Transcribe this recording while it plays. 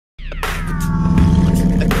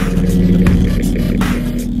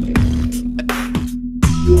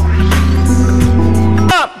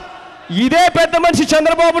మనిషి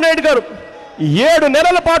చంద్రబాబు నాయుడు గారు 7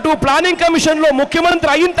 నెలల పాటు ప్లానింగ్ కమిషన్లో ముఖ్యమంత్రి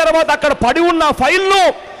అయిన తర్వాత అక్కడ పడి ఉన్న ఫైల్ను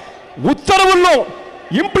ఉత్తర్వులను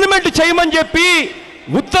ఇంప్లిమెంట్ చేయమని చెప్పి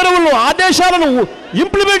ఉత్తర్వులను ఆదేశాలను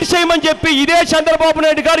ఇంప్లిమెంట్ చేయమని చెప్పి ఇదే చంద్రబాబు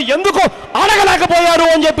నాయుడు గారు ఎందుకు అడగలేకపోయారు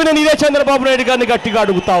అని చెప్పి నేను ఇదే చంద్రబాబు నాయుడు గారిని గట్టిగా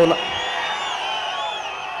అడుగుతా ఉన్నా.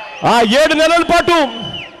 ఆ 7 నెలల పాటు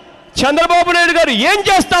చంద్రబాబు నాయుడు గారు ఏం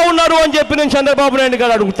చేస్తా ఉన్నారు అని చెప్పి నేను చంద్రబాబు నాయుడు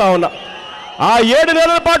గారు అడుగుతా ఉన్నా. ఆ 7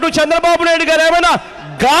 నెలల పాటు చంద్రబాబు నాయుడు గారు ఏమైనా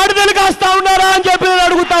గాడిదలు కాస్తా ఉన్నారా అని చెప్పి నేను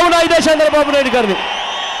అడుగుతా ఉన్నా ఇదే చంద్రబాబు నాయుడు గారిని.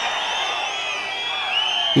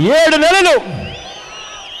 7 నెలలు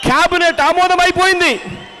క్యాబినెట్ ఆమోదం అయిపోయింది,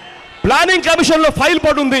 ప్లానింగ్ కమిషన్లో ఫైల్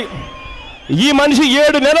పడుంది. ఈ మనిషి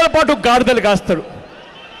 7 నెలల పాటు గాడిదలు కాస్తాడు.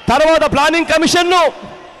 తర్వాత ప్లానింగ్ కమిషన్ను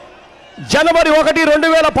జనవరి 1,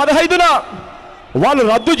 2015న వాళ్ళు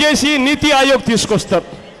రద్దు చేసి నీతి ఆయోగ్ తీసుకొస్తారు.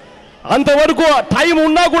 అంతవరకు టైం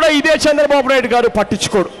ఉన్నా కూడా ఇదే చంద్రబాబు నాయుడు గారు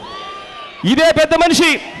పట్టించుకోడు. ఇదే పెద్ద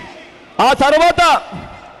మనిషి ఆ తర్వాత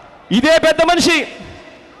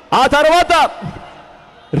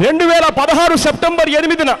 2016 సెప్టెంబర్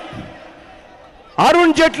 8న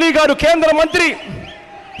అరుణ్ జైట్లీ గారు కేంద్ర మంత్రి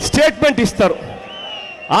స్టేట్మెంట్ ఇస్తారు.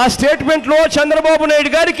 ఆ స్టేట్మెంట్లో చంద్రబాబు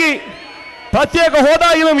నాయుడు గారికి ప్రత్యేక హోదా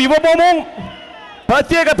ఇవ్వబోము,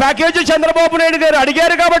 ప్రత్యేక ప్యాకేజీ చంద్రబాబు నాయుడు గారు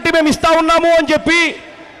అడిగారు కాబట్టి మేము ఇస్తా ఉన్నాము అని చెప్పి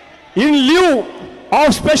in live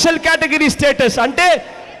of special category status అంటే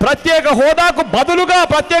ప్రత్యేక హోదాకు బదులుగా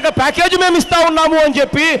ప్రత్యేక ప్యాకేజీ మేము ఇస్తా ఉన్నాము అని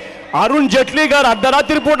చెప్పి అరుణ్ జైట్లీ గారు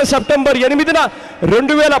అర్ధరాత్రి పూట సెప్టెంబర్ 8న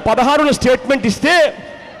 2016లో స్టేట్మెంట్ ఇస్తే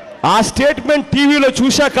ఆ స్టేట్మెంట్ టీవీలో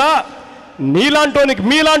చూశాక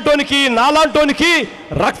మీలాంటోనికి నాలాంటోనికి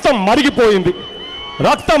రక్తం మరిగిపోయింది.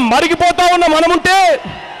 రక్తం మరిగిపోతా ఉన్న మనముంటే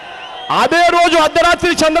అదే రోజు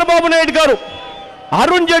అర్ధరాత్రి చంద్రబాబు నాయుడు గారు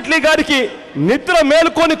అరుణ్ జైట్లీ గారికి నిద్ర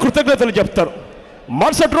మేలుకొని కృతజ్ఞతలు చెప్తారు.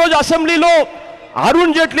 మరుసటి రోజు అసెంబ్లీలో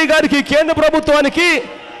అరుణ్ జైట్లీ గారికి కేంద్ర ప్రభుత్వానికి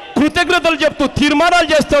కృతజ్ఞతలు చెప్తూ తీర్మానాలు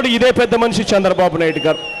చేస్తాడు ఇదే పెద్ద మనిషి చంద్రబాబు నాయుడు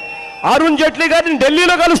గారు. అరుణ్ జైట్లీ గారిని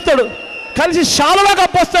ఢిల్లీలో కలుస్తాడు, కలిసి శాలువా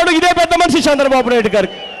కప్పొస్తాడు ఇదే పెద్ద మనిషి చంద్రబాబు నాయుడు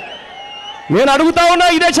గారికి. నేను అడుగుతా ఉన్నా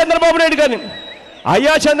ఇదే చంద్రబాబు నాయుడు గారిని,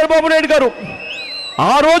 అయ్యా చంద్రబాబు నాయుడు గారు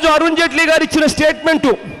ఆ రోజు అరుణ్ జైట్లీ గారు ఇచ్చిన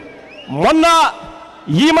స్టేట్మెంటు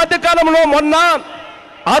ఈ మధ్య కాలంలో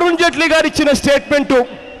అరుణ్ జైట్లీ గారు ఇచ్చిన స్టేట్మెంటు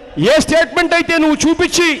ఏ స్టేట్మెంట్ అయితే నువ్వు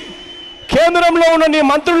చూపించి కేంద్రంలో ఉన్న నీ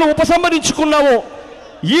మంత్రులను ఉపసంహరించుకున్నావో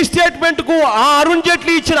ఈ స్టేట్మెంట్కు ఆ అరుణ్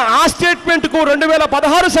జైట్లీ ఇచ్చిన ఆ స్టేట్మెంట్కు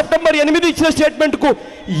 2016 సెప్టెంబర్ 8 ఇచ్చిన స్టేట్మెంట్కు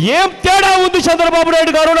ఏం తేడా ఉంది చంద్రబాబు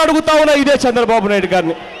నాయుడు గారు అని అడుగుతా ఉన్నా ఇదే చంద్రబాబు నాయుడు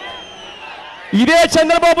గారిని. ఇదే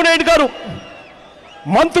చంద్రబాబు నాయుడు గారు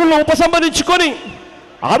మంత్రులను ఉపసంహరించుకొని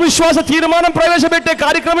అవిశ్వాస తీర్మానం ప్రవేశపెట్టే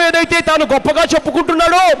కార్యక్రమం ఏదైతే తాను గొప్పగా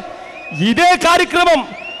చెప్పుకుంటున్నాడో ఇదే కార్యక్రమం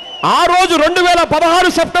ఆ రోజు 2016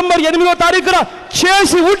 సెప్టెంబర్ 8వ తారీఖున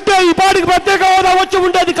చేసి ఉంటే ఈ పాటికి ప్రత్యేక హోదా వచ్చి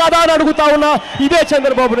ఉండేది కాదా అని అడుగుతా ఉన్నా ఇదే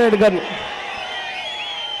చంద్రబాబు నాయుడు గారిని.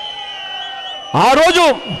 ఆ రోజు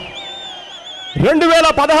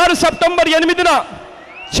 2016 సెప్టెంబర్ 8న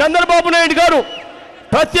చంద్రబాబు నాయుడు గారు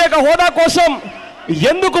ప్రత్యేక హోదా కోసం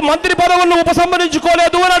ఎందుకు మంత్రి పదవులను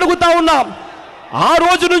ఉపసంహరించుకోలేదు అని అడుగుతా ఉన్నా. ఆ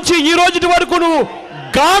రోజు నుంచి ఈ రోజు వరకు నువ్వు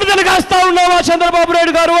గాడిదలు కాస్తా ఉన్నావా చంద్రబాబు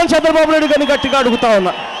నాయుడు గారు అని చంద్రబాబు నాయుడు గారిని గట్టిగా అడుగుతా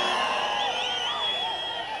ఉన్నా.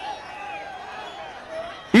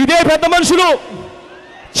 ఇదే పెద్ద మనుషులు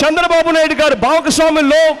చంద్రబాబు నాయుడు గారు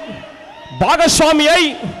భాగస్వామ్యంలో భాగస్వామి అయి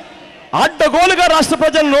అడ్డగోలుగా రాష్ట్ర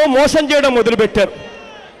ప్రజలను మోసం చేయడం మొదలుపెట్టారు.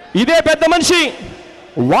 ఇదే పెద్ద మనిషి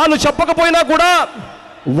వాళ్ళు చెప్పకపోయినా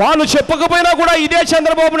కూడా ఇదే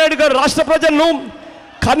చంద్రబాబు నాయుడు గారు రాష్ట్ర ప్రజలను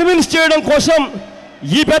కన్విన్స్ చేయడం కోసం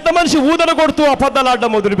ఈ పెద్ద మనిషి ఊదన కొడుతూ అబద్ధాలు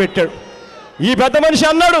ఆడడం మొదలుపెట్టాడు. ఈ పెద్ద మనిషి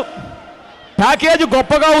అన్నాడు ప్యాకేజీ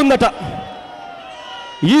గొప్పగా ఉందట,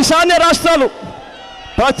 ఈశాన్య రాష్ట్రాలు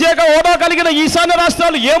ప్రత్యేక హోదా కలిగిన ఈశాన్య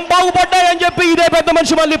రాష్ట్రాలు ఏం బాగుపడ్డాయని చెప్పి ఇదే పెద్ద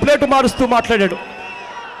మనిషి మళ్ళీ ప్లేటు మారుస్తూ మాట్లాడాడు.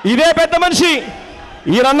 ఇదే పెద్ద మనిషి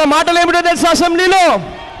ఈయనన్న మాటలు ఏమిటో తెలుసు, అసెంబ్లీలో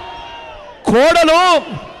కోడలు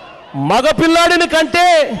మగపిల్లాడిని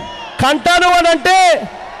కంటాను అని అంటే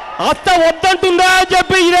అత్త వద్దంటుందా అని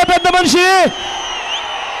చెప్పి ఇదే పెద్ద మనిషి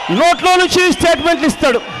నోట్లో నుంచి స్టేట్మెంట్లు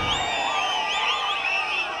ఇస్తాడు.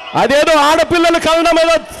 అదేదో ఆడపిల్లలు కనడం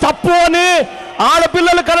మీద తప్పు అని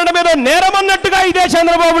ఆడపిల్లలు కనడం మీద నేరం అన్నట్టుగా ఇదే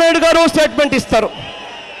చంద్రబాబు నాయుడు గారు స్టేట్మెంట్ ఇస్తారు.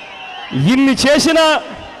 ఇన్ని చేసిన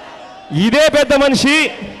ఇదే పెద్ద మనిషి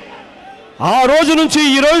ఆ రోజు నుంచి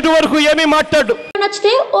ఈ రోజు వరకు ఏమీ మాట్లాడు.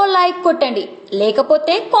 నచ్చితే ఓ లైక్ కొట్టండి,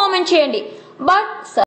 లేకపోతే కామెంట్ చేయండి. బట్